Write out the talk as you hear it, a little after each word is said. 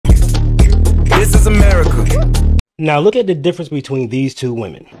This is America. Now look at the difference between these two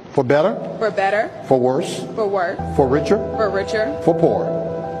women. For better. For better. For worse. For worse. For richer. For richer. For poor.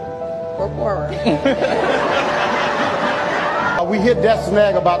 For poorer. We hit that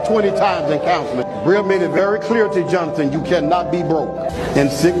snag about 20 times in counseling. Brill made it very clear to Jonathan, you cannot be broke. In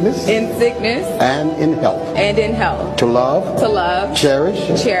sickness. In sickness. And in health. And in health. To love. To love.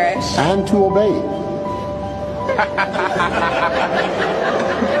 Cherish. Cherish. And to obey.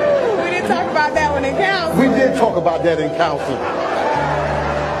 We didn't talk about that one in counseling. We did talk about that in counseling.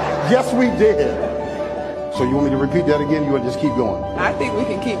 Yes, we did. So you want me to repeat that again? You want to just keep going? I think we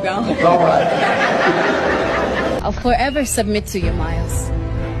can keep going. All right. I'll forever submit to you, Miles.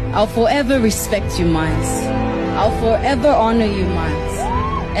 I'll forever respect you, Miles. I'll forever honor you, Miles,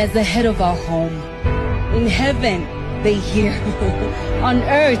 as the head of our home. In heaven, they hear. On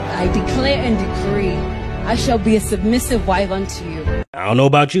earth, I declare and decree, I shall be a submissive wife unto you. I don't know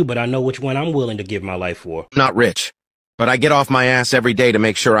about you, but I know which one I'm willing to give my life for. I'm not rich, but I get off my ass every day to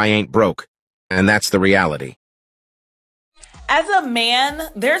make sure I ain't broke. And that's the reality. As a man,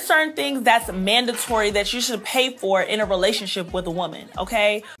 there's certain things that's mandatory that you should pay for in a relationship with a woman,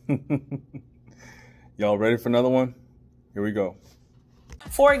 okay? Y'all ready for another one? Here we go.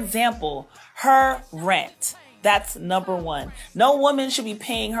 For example, her rent. That's number one. No woman should be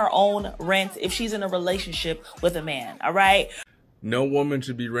paying her own rent if she's in a relationship with a man, all right? No woman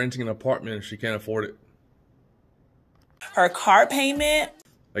should be renting an apartment if she can't afford it. Her car payment.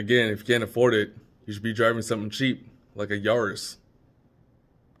 Again, if you can't afford it, you should be driving something cheap, like a Yaris.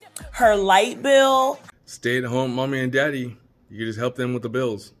 Her light bill. Stay at home mommy and daddy. You can just help them with the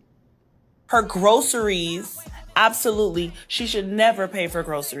bills. Her groceries. Absolutely. She should never pay for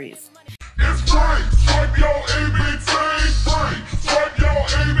groceries. It's break. Swipe your ABT. Break. Swipe your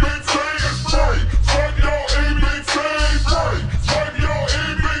ABT. It's break. Swipe your ABT. Break. Swipe your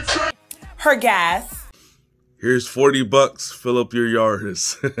ABT. Her gas. Here's $40. Fill up your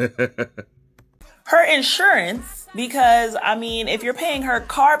Yaris. Her insurance, because, I mean, if you're paying her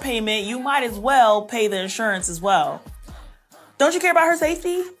car payment, you might as well pay the insurance as well. Don't you care about her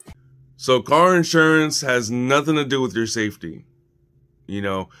safety? So car insurance has nothing to do with your safety. You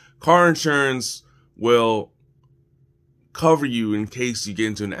know, car insurance will cover you in case you get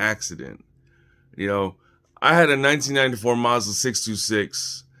into an accident. You know, I had a 1994 Mazda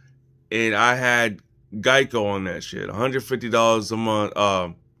 626 and I had Geico on that shit. $150 a month,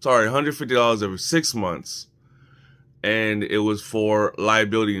 $150 every 6 months. And it was for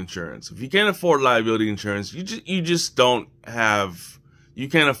liability insurance. If you can't afford liability insurance, you just don't have, you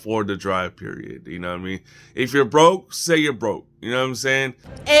can't afford to drive, period. You know what I mean? If you're broke, say you're broke. You know what I'm saying?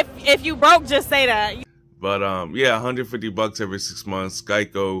 If you broke, just say that. But yeah, $150 every 6 months,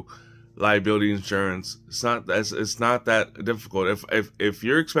 Geico, liability insurance. It's not that difficult. If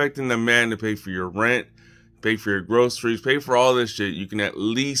you're expecting a man to pay for your rent, pay for your groceries, pay for all this shit, you can at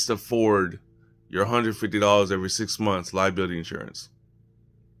least afford your $150 every 6 months liability insurance.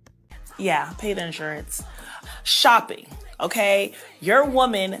 Yeah, pay the insurance. Shopping, okay? Your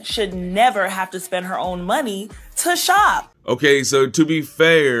woman should never have to spend her own money to shop. Okay, so to be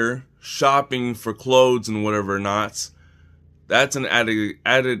fair, shopping for clothes and whatever not, that's an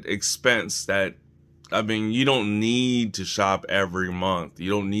added expense that, I mean, you don't need to shop every month. You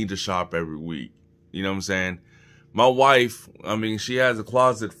don't need to shop every week. You know what I'm saying? My wife, I mean, she has a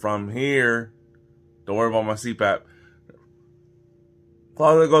closet from here. Don't worry about my CPAP.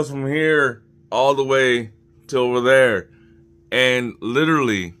 Closet goes from here all the way to over there. And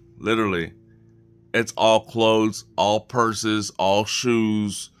literally, it's all clothes, all purses, all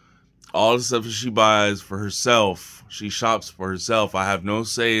shoes, all the stuff that she buys for herself. She shops for herself. I have no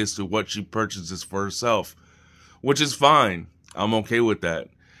say as to what she purchases for herself, which is fine. I'm okay with that.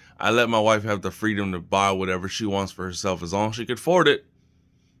 I let my wife have the freedom to buy whatever she wants for herself as long as she could afford it.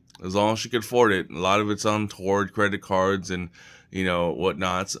 As long as she could afford it. A lot of it's on toward credit cards and, you know,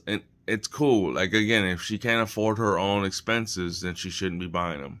 whatnots. And it's cool. Like, again, if she can't afford her own expenses, then she shouldn't be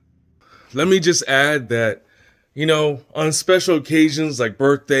buying them. Let me just add that, you know, on special occasions like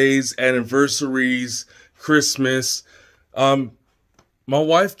birthdays, anniversaries, Christmas, my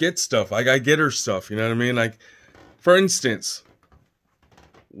wife gets stuff. Like, I get her stuff, you know what I mean? Like, for instance,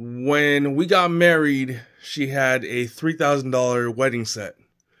 when we got married, she had a $3,000 wedding set,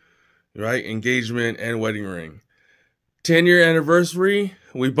 right? Engagement and wedding ring. 10-year anniversary,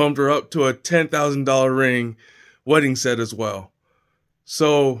 we bumped her up to a $10,000 ring wedding set as well.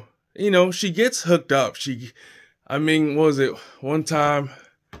 So, you know, she gets hooked up. I mean, what was it? One time,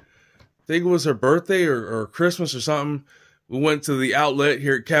 I think it was her birthday or Christmas or something. We went to the outlet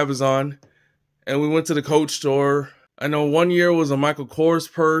here at Cabazon and we went to the Coach store. I know one year was a Michael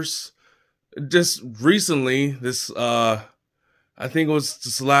Kors purse. Just recently, I think it was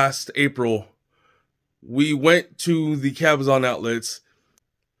this last April, we went to the Cabazon outlets.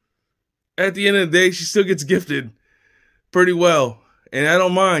 At the end of the day, she still gets gifted pretty well. And I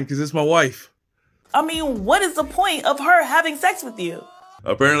don't mind because it's my wife. I mean, what is the point of her having sex with you?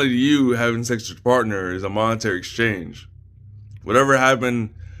 Apparently to you, having sex with your partner is a monetary exchange. Whatever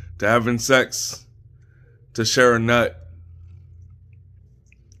happened to having sex to share a nut?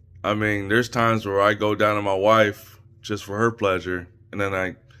 I mean, there's times where I go down to my wife just for her pleasure, and then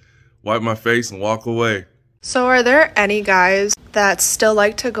I wipe my face and walk away. So are there any guys that still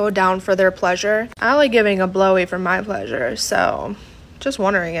like to go down for their pleasure? I like giving a blowy for my pleasure, so just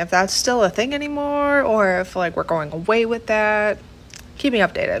wondering if that's still a thing anymore, or if like we're going away with that. Keep me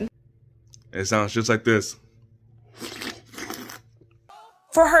updated. It sounds just like this.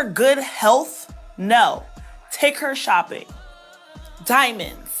 For her good health? No. Take her shopping.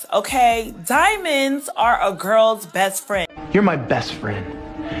 Diamonds, okay? Diamonds are a girl's best friend. You're my best friend.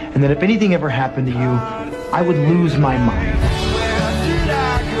 And that if anything ever happened to you, I would lose my mind.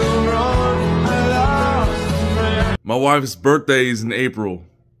 My wife's birthday is in April.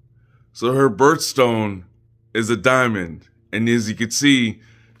 So her birthstone is a diamond. And as you can see,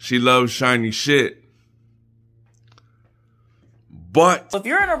 she loves shiny shit. But if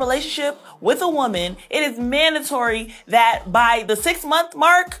you're in a relationship with a woman, it is mandatory that by the 6-month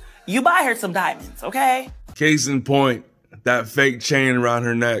mark, you buy her some diamonds, okay? Case in point, that fake chain around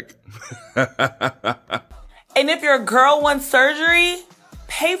her neck. And if your girl wants surgery,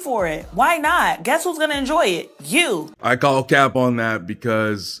 pay for it. Why not? Guess who's gonna enjoy it? You. I call cap on that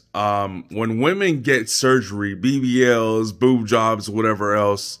because when women get surgery, BBLs, boob jobs, whatever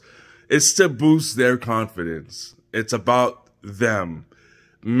else, it's to boost their confidence. It's about them.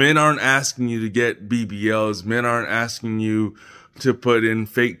 Men aren't asking you to get BBLs. Men aren't asking you to put in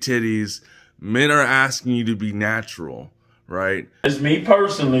fake titties. Men are asking you to be natural, right? As me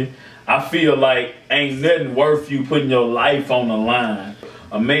personally, I feel like ain't nothing worth you putting your life on the line.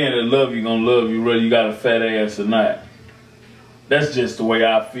 A man that love you gonna love you whether you got a fat ass or not. That's just the way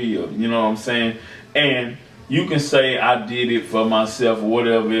I feel, you know what I'm saying? And you can say I did it for myself or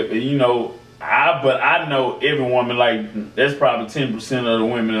whatever, you know, but I know every woman, like, that's probably 10% of the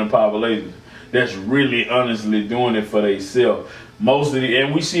women in the population that's really honestly doing it for themselves. Most of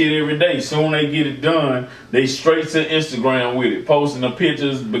and we see it every day. Soon they get it done, they straight to Instagram with it, posting the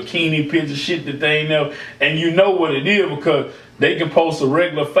pictures, bikini pictures, shit that they ain't never, and you know what it is because they can post a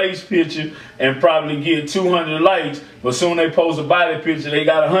regular face picture and probably get 200 likes, but soon they post a body picture, they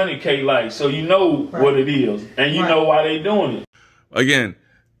got 100K likes. So you know what it is, and you know why they doing it. Again,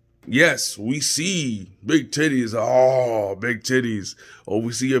 yes, we see big titties, oh, big titties. Or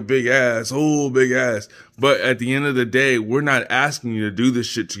we see a big ass, oh, big ass. But at the end of the day, we're not asking you to do this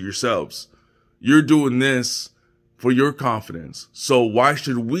shit to yourselves. You're doing this for your confidence. So why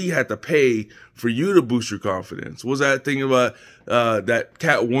should we have to pay for you to boost your confidence? What was that thing about that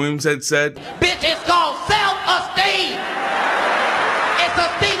Cat Williams had said? Bitch, it's called self-esteem. It's a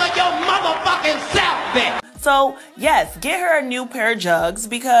thing of your motherfucking self, bitch. So, yes, get her a new pair of jugs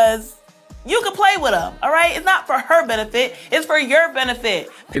because you can play with them, all right? It's not for her benefit. It's for your benefit.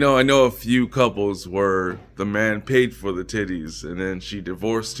 You know, I know a few couples where the man paid for the titties and then she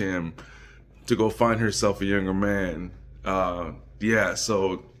divorced him to go find herself a younger man. Yeah,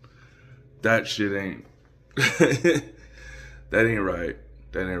 so that shit ain't... that ain't right.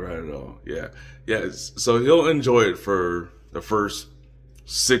 That ain't right at all. Yeah. Yes. So he'll enjoy it for the first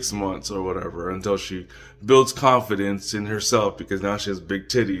 6 months or whatever until she builds confidence in herself because now she has big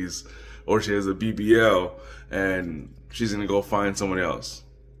titties or she has a BBL and she's gonna go find someone else.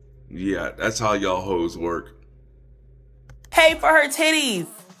 Yeah, that's how y'all hoes work. Pay for her titties.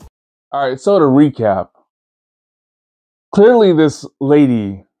 All right, so to recap, clearly this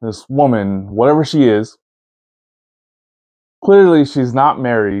lady, this woman, whatever she is, clearly she's not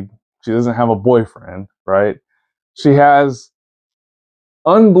married. She doesn't have a boyfriend, right? She has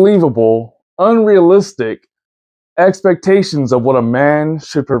unbelievable, unrealistic expectations of what a man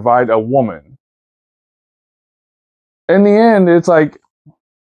should provide a woman. In the end, it's like,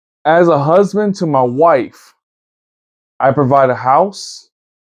 as a husband to my wife, I provide a house,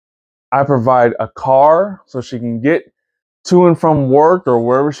 I provide a car so she can get to and from work or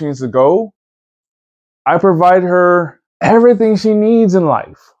wherever she needs to go. I provide her everything she needs in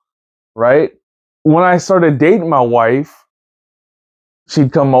life, right? When I started dating my wife,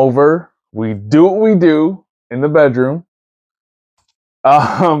 she'd come over, we do what we do in the bedroom.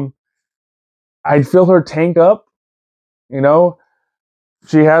 I'd fill her tank up, you know.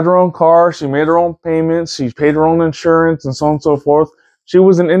 She had her own car, she made her own payments, she paid her own insurance and so on and so forth. She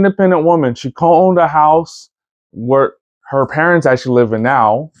was an independent woman. She co-owned a house where her parents actually live in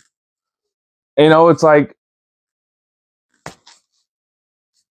now. You know, it's like,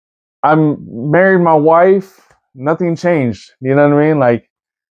 I'm married my wife, nothing changed. You know what I mean? Like,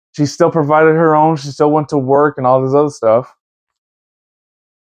 she still provided her own, she still went to work and all this other stuff.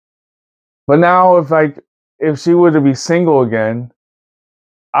 But now if she were to be single again,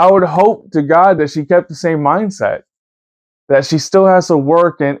 I would hope to God that she kept the same mindset. That she still has to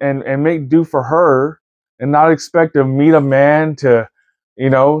work and make do for her and not expect to meet a man to, you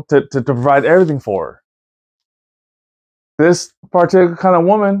know, to provide everything for her. This particular kind of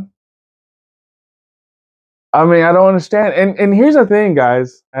woman, I mean, I don't understand. And here's the thing,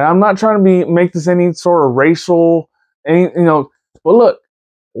 guys, and I'm not trying to make this any sort of racial, you know, but look,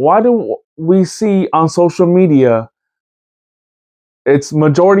 why do we see on social media it's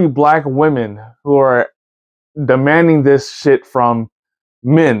majority black women who are demanding this shit from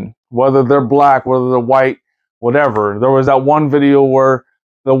men, whether they're black, whether they're white, whatever. There was that one video where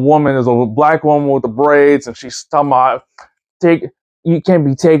the woman is a black woman with the braids, and she's talking about, you can't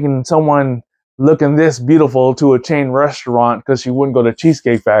be taking someone looking this beautiful to a chain restaurant because she wouldn't go to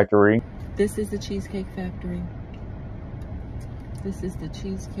Cheesecake Factory. This is the Cheesecake Factory. This is the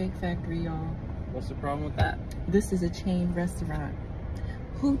Cheesecake Factory, y'all. What's the problem with that? This is a chain restaurant.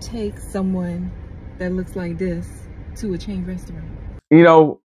 Who takes someone that looks like this to a chain restaurant? You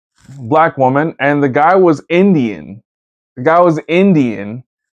know, black woman, and the guy was Indian. The guy was Indian,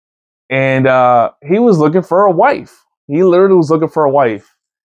 and he was looking for a wife. He literally was looking for a wife,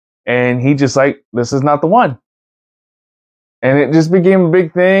 and he just like, this is not the one. And it just became a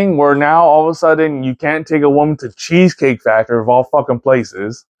big thing where now all of a sudden you can't take a woman to Cheesecake Factory of all fucking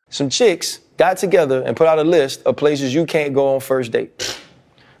places. Some chicks got together and put out a list of places you can't go on first date.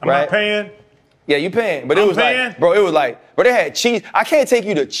 Am I paying? Yeah, you paying. But it was like, bro, they had cheese. I can't take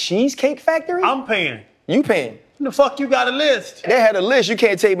you to Cheesecake Factory? I'm paying. You paying. The fuck you got a list? They had a list. You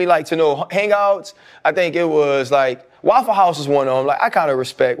can't take me like to no hangouts. I think it was like, Waffle House is one of them. Like, I kind of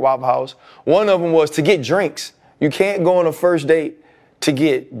respect Waffle House. One of them was to get drinks. You can't go on a first date to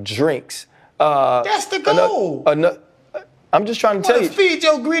get drinks. That's the goal. I'm just trying to tell you. Feed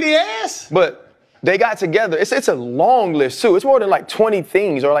your greedy ass. But they got together. It's a long list too. It's more than like 20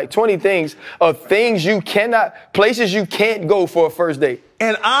 things or like 20 things of things you cannot, places you can't go for a first date.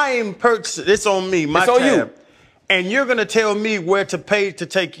 And I am purchasing. It's on me. My it's on tab. you. And you're gonna tell me where to pay to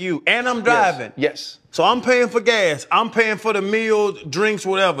take you. And I'm driving. Yes. So I'm paying for gas. I'm paying for the meals, drinks,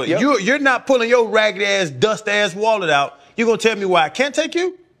 whatever. Yep. You're not pulling your ragged ass, dust ass wallet out. You're gonna tell me why I can't take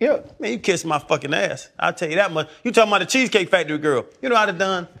you? Yeah. Man, you kiss my fucking ass. I'll tell you that much. You talking about the Cheesecake Factory girl. You know how to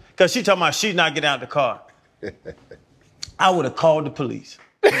done? Because she talking about she's not getting out the car. I would have called the police.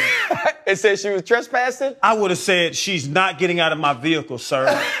 It said she was trespassing? I would have said, she's not getting out of my vehicle, sir.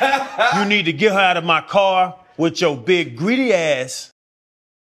 You need to get her out of my car with your big greedy ass.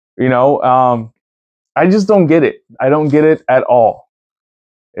 You know, I just don't get it. I don't get it at all.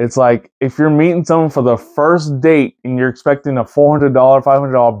 It's like, if you're meeting someone for the first date and you're expecting a $400,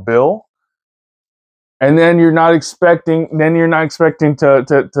 $500 bill, and then you're not expecting to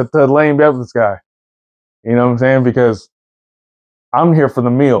lay in bed with this guy. You know what I'm saying? Because I'm here for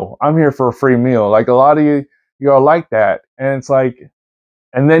the meal. I'm here for a free meal. Like, a lot of you are like that. And it's like,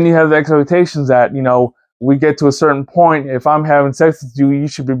 and then you have the expectations that, you know, we get to a certain point, if I'm having sex with you, you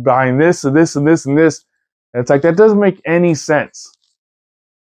should be buying this and this and this and this. And it's like, that doesn't make any sense.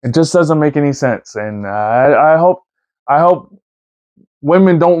 It just doesn't make any sense. And I hope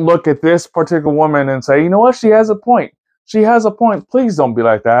women don't look at this particular woman and say, you know what, she has a point. She has a point. Please don't be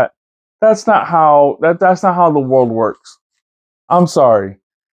like that. That's not how that's not how the world works. I'm sorry.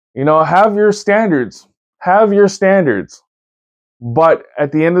 You know, have your standards. Have your standards. But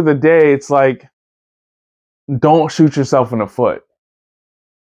at the end of the day, it's like, don't shoot yourself in the foot.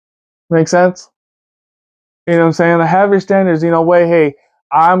 Make sense? You know what I'm saying? Have your standards. You know, wait, hey,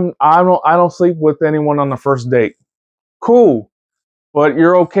 I don't sleep with anyone on the first date. Cool. But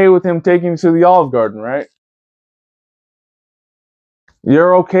you're okay with him taking you to the Olive Garden, right?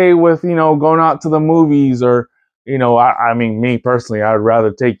 You're okay with, you know, going out to the movies, or, you know, I mean, me personally, I'd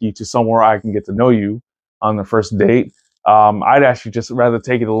rather take you to somewhere I can get to know you on the first date. I'd actually just rather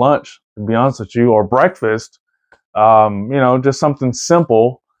take you to lunch, to be honest with you, or breakfast. You know, just something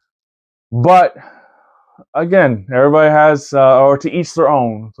simple. But again, everybody has, or to each their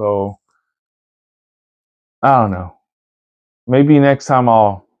own. So I don't know. Maybe next time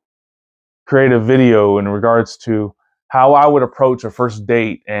I'll create a video in regards to how I would approach a first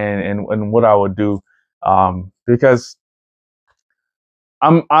date and what I would do, because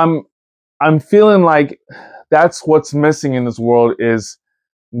I'm feeling like that's what's missing in this world, is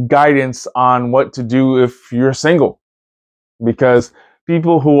guidance on what to do if you're single. Because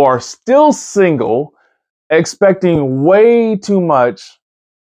people who are still single, expecting way too much,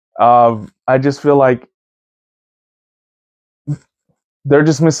 I just feel like they're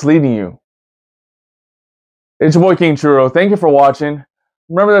just misleading you. It's your boy King Churro. Thank you for watching.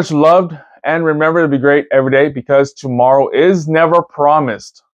 Remember that you're loved, and remember to be great every day, because tomorrow is never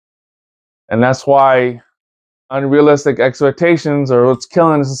promised. And that's why unrealistic expectations are what's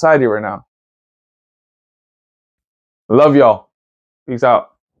killing the society right now. Love y'all. Peace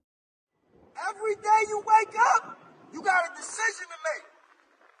out. Every day you wake up, you got a decision to make.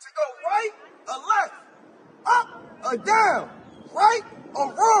 To go right or left, up or down, right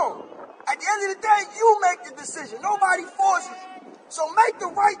or wrong. At the end of the day, you make the decision. Nobody forces you. So make the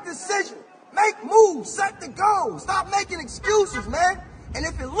right decision. Make moves, set the goals. Stop making excuses, man. And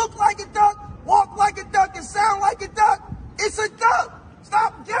if it look like a duck, walk like a duck, and sound like a duck, it's a duck.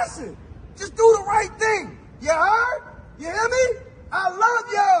 Stop guessing. Just do the right thing. You heard? You hear me? I love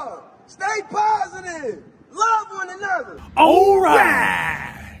y'all. Stay positive. Love one another. All right.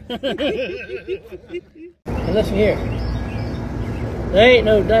 And listen here. There ain't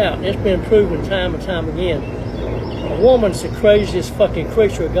no doubt. It's been proven time and time again. A woman's the craziest fucking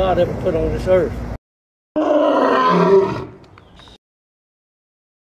creature God ever put on this earth.